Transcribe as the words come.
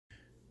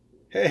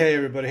Hey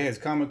everybody, hey, it's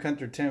Comic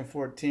Hunter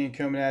 1014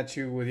 coming at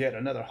you with yet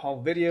another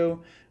haul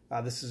video.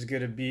 This is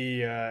going to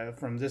be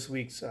from this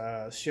week's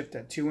shift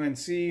at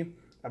 2NC.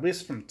 I believe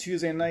it's from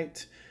Tuesday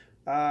night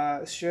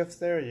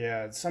shift there.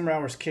 Yeah, summer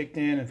hours kicked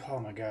in and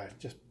oh my god,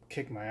 just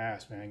kicked my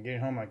ass, man.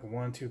 Getting home like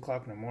 1, 2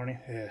 o'clock in the morning.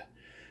 Yeah.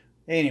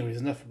 Anyways,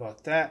 enough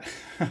about that.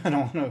 I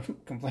don't want to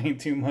complain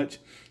too much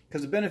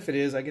because the benefit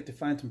is I get to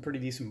find some pretty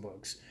decent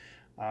books.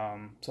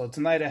 So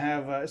tonight I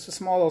have, it's a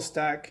small little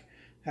stack.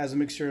 Has a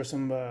mixture of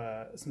some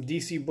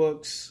DC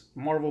books,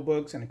 Marvel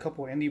books, and a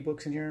couple indie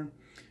books in here.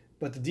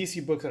 But the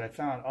DC books that I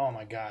found, oh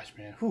my gosh,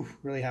 man, whew,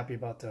 really happy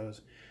about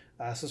those.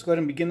 So let's go ahead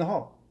and begin the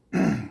haul.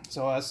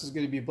 So this is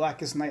going to be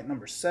Blackest Night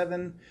number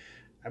 7.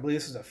 I believe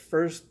this is the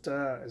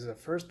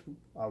first,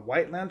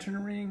 White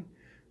Lantern ring.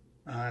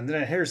 And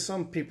then I hear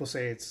some people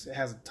say it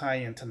has a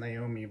tie-in to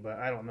Naomi, but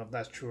I don't know if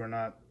that's true or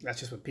not. That's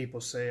just what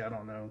people say. I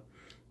don't know.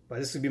 But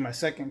this would be my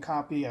second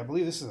copy. I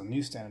believe this is a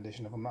newsstand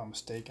edition, if I'm not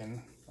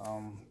mistaken.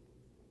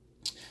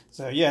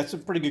 So yeah, it's a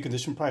pretty good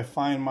condition, probably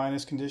fine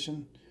minus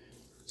condition.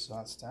 So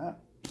that's that.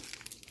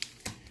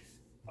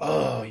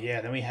 Oh yeah,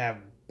 then we have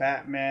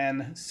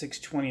Batman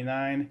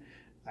 629.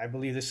 I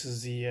believe this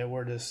is the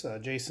where this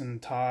Jason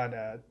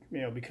Todd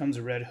becomes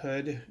a Red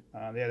Hood.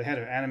 They had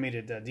an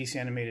animated DC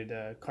animated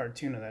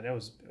cartoon of that. It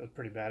was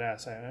pretty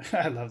badass.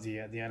 I love the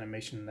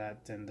animation of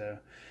that. And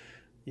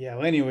yeah.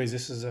 Well, anyways,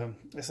 this is I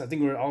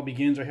think where it all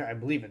begins right here. I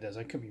believe it does.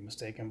 I could be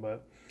mistaken,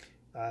 but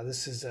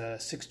this is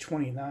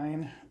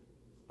 629.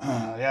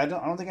 Yeah, I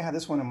don't think I had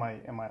this one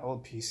in my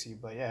old PC,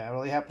 but yeah, I'm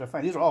really happy to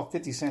find these are all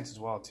 50 cents as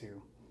well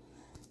too.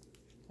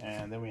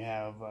 And then we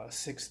have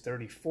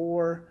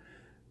 634.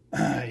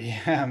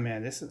 Yeah,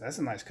 man, that's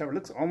a nice cover. It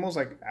looks almost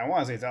like, I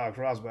want to say it's Alex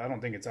Ross, but I don't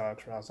think it's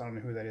Alex Ross. I don't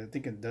know who that is. I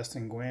think it's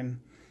Dustin Gwinn.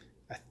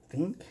 I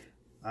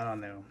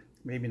don't know.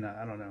 Maybe not.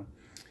 I don't know.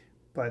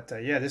 But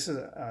yeah, this is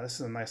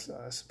a nice.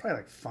 It's probably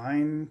like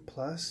fine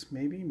plus,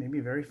 maybe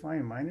very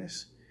fine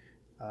minus.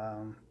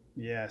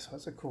 Yeah, so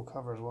that's a cool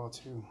cover as well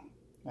too.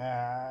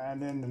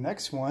 And then the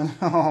next one,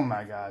 oh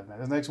my god, man,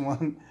 the next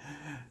one,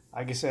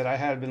 like I said, I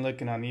had been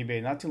looking on eBay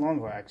not too long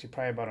ago, actually,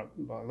 probably about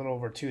a little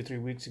over 2 or 3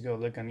 weeks ago,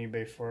 looking on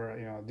eBay for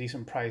a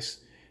decent price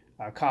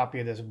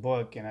copy of this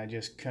book, and I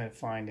just couldn't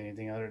find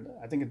anything other.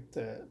 I think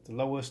the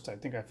lowest I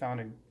think I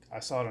found it, I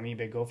saw it on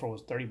eBay go for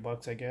was 30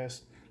 bucks, I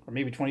guess, or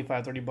maybe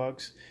 25, 30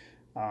 bucks.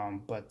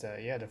 But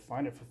yeah, to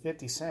find it for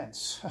 50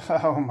 cents,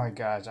 oh my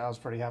gosh, I was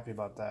pretty happy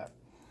about that.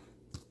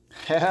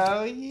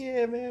 Hell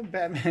yeah, man.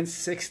 Batman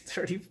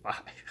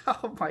 635.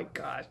 Oh my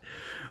gosh.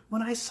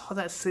 When I saw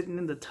that sitting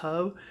in the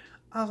tub,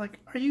 I was like,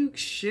 are you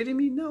shitting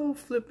me? No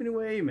flipping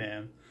away,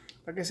 man.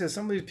 Like I said,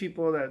 some of these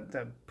people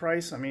that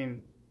price, I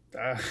mean,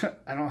 I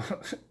don't,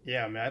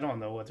 yeah, man, I don't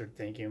know what they're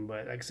thinking.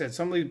 But like I said,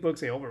 some of these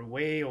books, they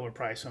way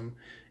overprice them.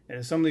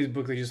 And some of these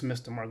books, they just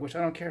missed the mark, which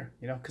I don't care,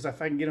 because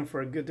if I can get them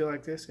for a good deal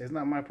like this, it's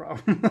not my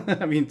problem.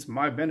 I mean, it's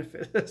my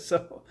benefit.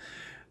 So,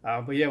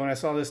 but yeah, when I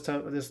saw this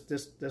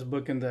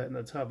book in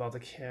the tub, I was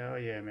like, hell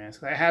yeah, man.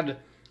 So I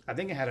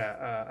think I had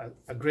a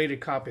graded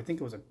copy. I think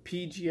it was a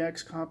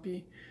PGX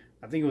copy.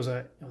 I think was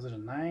it a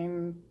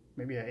 9,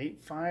 maybe a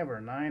 8.5 or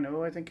a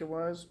 9.0, I think it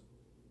was.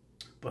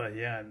 But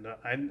yeah,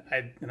 and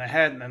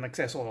like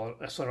I said,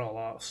 I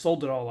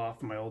sold it all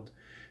off my old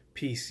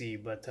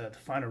PC. But to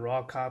find a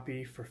raw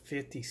copy for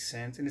 50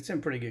 cents, and it's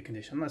in pretty good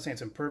condition. I'm not saying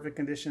it's in perfect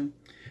condition.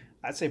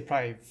 I'd say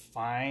probably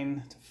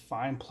fine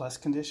plus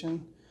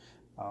condition.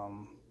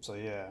 So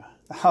yeah,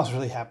 I was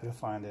really happy to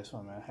find this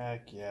one, man.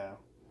 Heck yeah.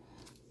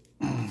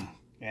 And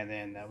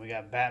then we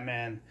got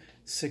Batman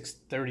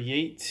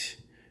 638.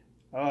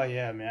 Oh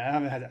yeah,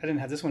 man. I didn't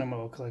have this one in my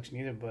old collection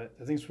either, but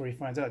I think it's where he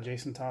finds out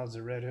Jason Todd's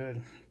the Red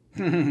Hood.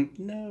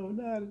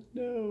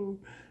 No,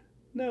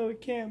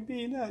 it can't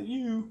be, not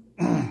you.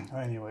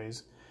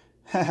 Anyways,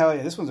 hell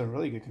yeah, this one's in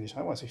really good condition.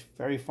 I want to say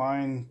very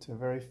fine to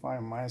very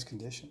fine minus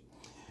condition.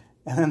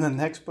 And then the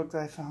next book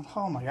that I found,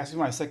 oh my gosh, this is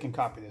my second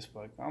copy of this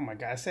book. Oh my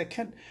gosh, I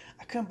couldn't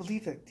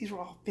believe that these were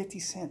all 50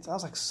 cents. I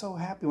was like so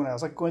happy when I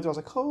was like going through. I was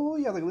like, oh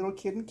yeah, like a little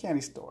kid in a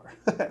candy store.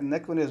 The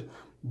next one is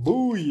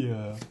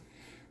Booyah!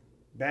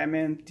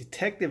 Batman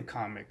Detective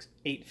Comics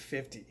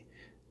 850.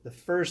 The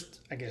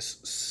first, I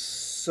guess,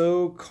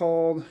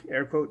 so-called,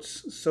 air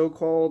quotes,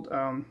 so-called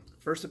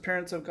first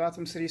appearance of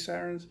Gotham City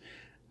Sirens.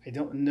 I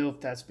don't know if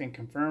that's been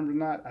confirmed or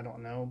not. I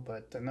don't know,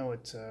 but I know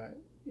it's,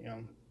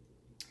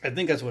 I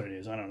think that's what it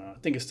is. I don't know. I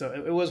think it's still,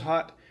 it was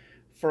hot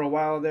for a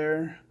while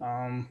there.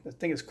 I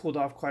think it's cooled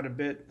off quite a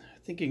bit.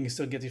 I think you can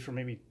still get these for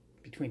maybe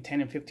between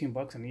 10 and 15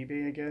 bucks on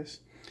eBay, I guess.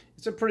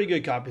 It's a pretty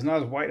good copy. It's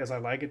not as white as I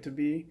like it to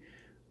be.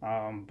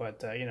 But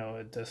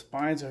the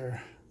spines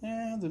are,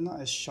 they're not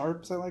as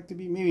sharp as I like to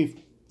be.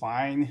 Maybe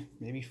fine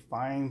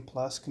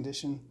plus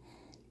condition.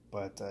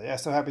 But yeah,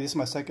 still happy. This is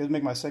my second.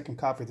 Make my second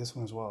copy of this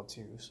one as well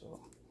too.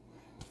 So,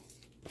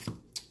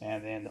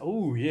 and then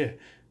oh yeah,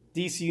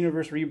 DC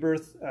Universe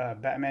Rebirth,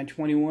 Batman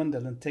 21, the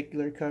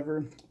lenticular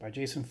cover by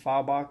Jason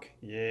Fabok.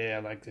 Yeah,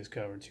 I like this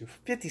cover too.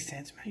 50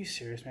 cents, man. Are you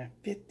serious, man?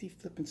 50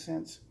 flipping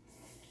cents.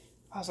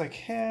 I was like,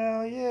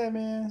 hell yeah,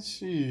 man.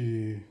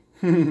 Shit.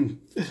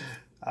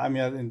 I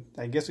mean,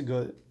 I guess it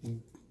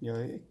you know,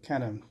 it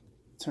kind of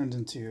turns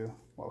into,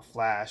 well,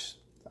 Flash.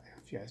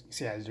 If you guys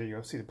see, there you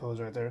go, see the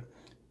pose right there.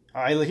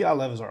 I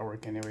love his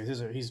artwork anyways.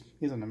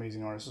 He's an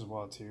amazing artist as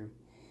well too.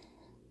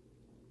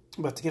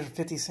 But to get it for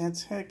 50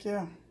 cents, heck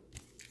yeah.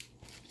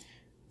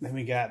 Then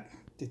we got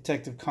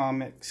Detective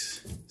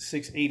Comics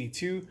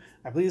 682.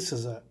 I believe this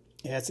is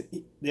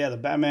the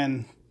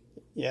Batman.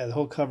 Yeah, the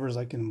whole cover is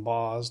like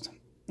embossed.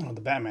 Oh,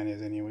 the Batman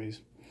is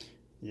anyways.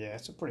 Yeah,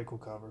 it's a pretty cool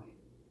cover.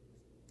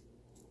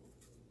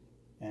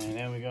 And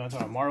then we go into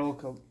our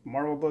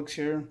Marvel books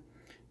here.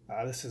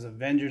 This is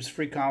Avengers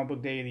Free Comic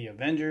Book Day, The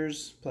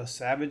Avengers plus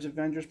Savage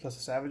Avengers plus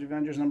the Savage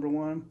Avengers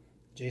 #1.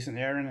 Jason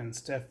Aaron and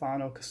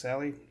Stefano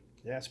Caselli.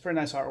 Yeah, it's pretty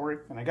nice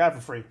artwork, and I got it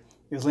for free.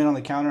 It was laying on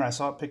the counter, I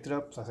saw it, picked it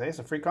up, so I said, hey, it's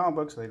a free comic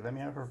book, so they let me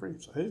have it for free.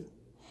 So hey.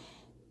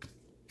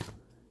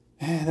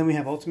 And then we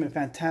have Ultimate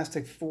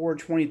Fantastic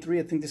 423.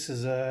 I think this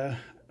is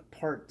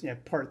part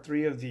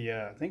 3 of the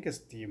I think it's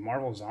the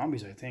Marvel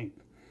Zombies. I think.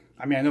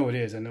 I mean, I know it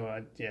is. I know.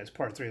 Yeah, it's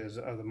part 3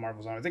 of the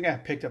Marvel Zombies. I think I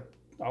picked up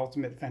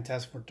Ultimate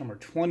Fantastic Four number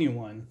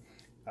 21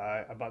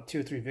 about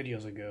 2 or 3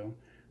 videos ago.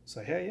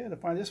 So hey, yeah, to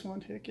find this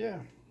one, heck yeah.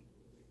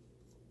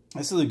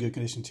 This is a good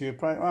condition too.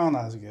 Probably, well,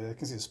 not as good. I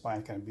can see the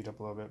spine kind of beat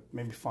up a little bit.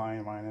 Maybe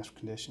fine, minus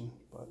condition,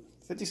 but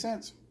 50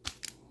 cents.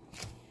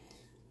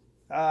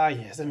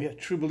 Yes, then we have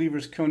True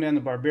Believers Conan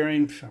the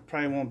Barbarian. I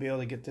probably won't be able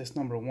to get this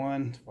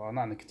 #1. Well,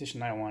 not in the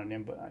condition I wanted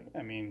in, but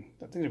I mean,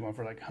 I think they're going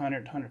for like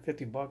 100,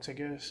 150 bucks, I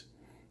guess.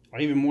 Or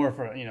even more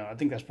for, you know, I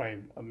think that's probably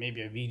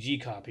maybe a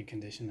VG copy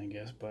condition, I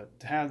guess. But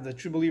to have the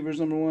True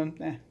Believers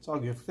 #1, it's all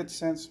good for 50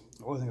 cents.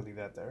 I wasn't going to leave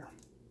that there.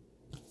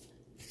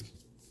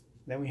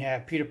 Then we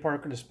have Peter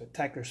Parker, the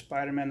Spectacular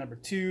Spider-Man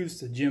 #2. It's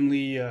the Jim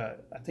Lee. I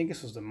think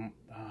this was the.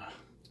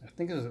 I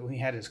think it was when he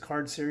had his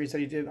card series that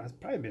he did. It's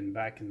probably been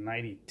back in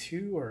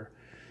 '92 or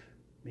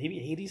maybe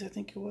 '80s. I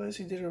think it was.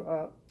 He did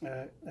a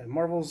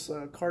Marvel's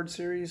card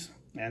series,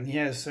 and he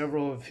has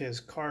several of his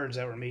cards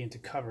that were made into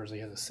covers. He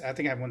has. I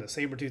think I have one. The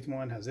Sabretooth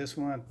one has this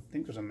one. I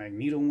think there's a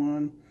Magneto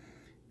one.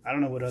 I don't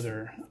know what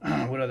other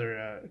what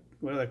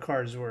other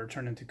cards were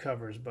turned into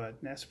covers,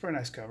 but that's a pretty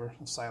nice cover.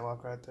 A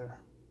Psylocke right there.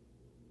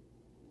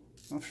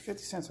 For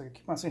 50 cents, I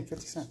keep on saying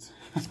 50 cents.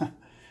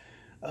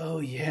 Oh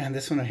yeah, and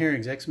this one here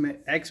is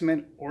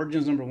X-Men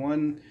Origins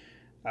 #1,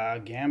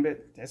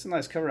 Gambit. That's a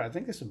nice cover. I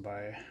think this is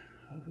by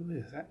who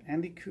is that?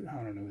 Andy Cooper?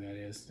 I don't know who that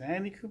is.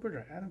 Andy Cooper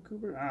or Adam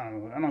Cooper? I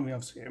don't know. I don't know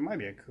if it might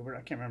be a Cooper.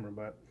 I can't remember,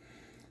 but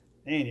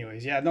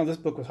anyways, yeah. No, this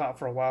book was hot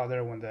for a while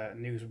there when the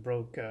news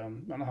broke. I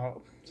don't know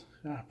how,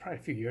 probably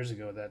a few years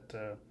ago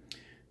that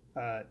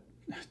I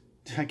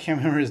can't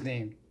remember his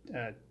name.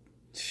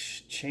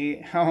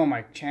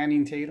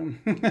 Channing Tatum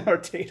or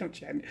Tatum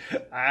Channing?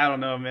 I don't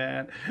know,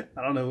 man.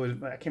 I don't know.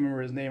 I can't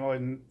remember his name. I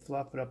always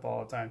fluff it up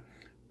all the time.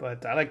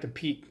 But I like the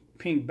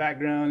pink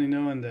background, you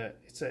know, and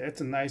it's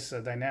a nice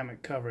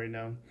dynamic cover, you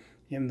know.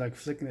 Him like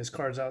flicking his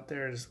cards out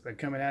there, just like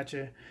coming at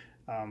you.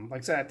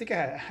 Like I said, I think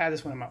I had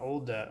this one in my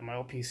old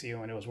PC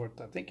when it was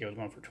worth. I think it was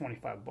going for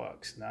 25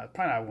 bucks. Now it's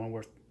probably not one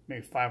worth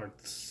maybe 5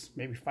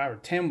 or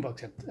 10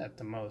 bucks at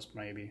the most,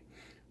 maybe.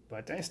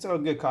 But it's still a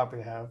good copy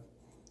to have.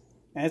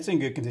 And it's in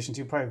good condition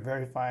too, probably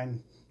very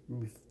fine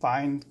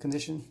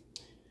condition.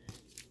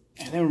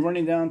 And then we're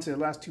running down to the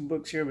last 2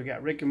 books here. We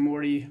got Rick and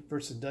Morty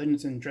versus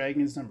Dungeons and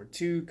Dragons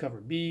 #2,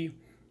 cover B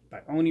by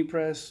Oni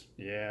Press.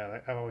 Yeah,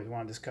 I've always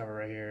wanted this cover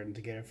right here and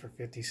to get it for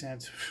 50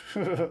 cents.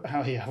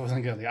 Oh yeah, I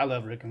wasn't gonna. I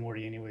love Rick and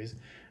Morty anyways.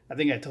 I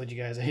think I told you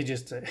guys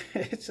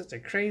it's just a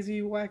crazy,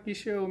 wacky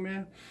show,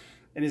 man.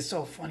 And it's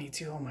so funny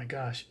too, oh my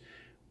gosh.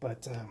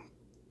 But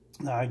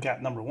now I got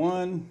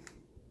 #1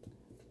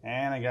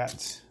 and I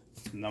got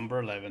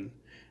 #11,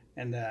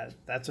 and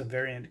that's a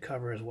variant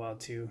cover as well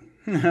too.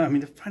 I mean,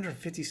 the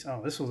 150.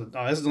 Oh, this is the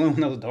only one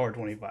that was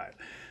 $1.25.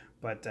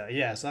 But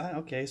yeah, so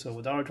okay, so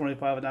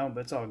 $1.25 now,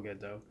 but it's all good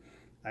though.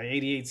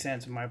 88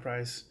 cents in my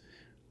price.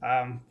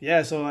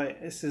 Yeah, so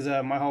this is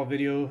my haul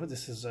video.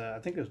 This is I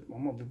think it's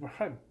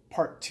probably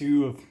part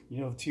 2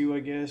 of 2, I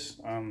guess.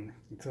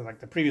 Because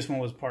like the previous one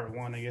was part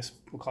 1, I guess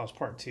we'll call it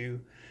part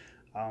 2.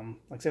 Like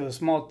I said, it was a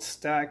small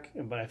stack,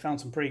 but I found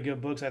some pretty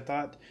good books, I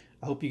thought.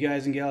 I hope you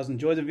guys and gals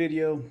enjoyed the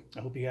video. I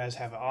hope you guys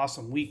have an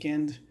awesome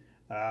weekend.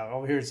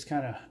 Over here it's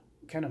kind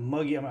of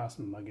muggy. I'm not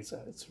muggy.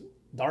 It's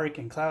dark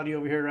and cloudy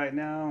over here right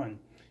now, and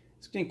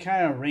it's been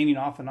kind of raining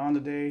off and on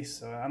today.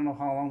 So I don't know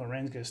how long the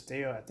rain's gonna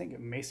stay. I think it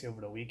may stay over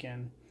the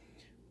weekend,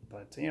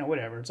 but you know,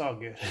 whatever. It's all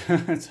good.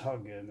 It's all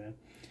good, man.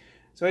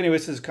 So,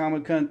 anyways, this is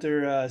Comic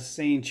Hunter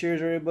saying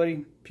cheers,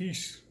 everybody.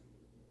 Peace.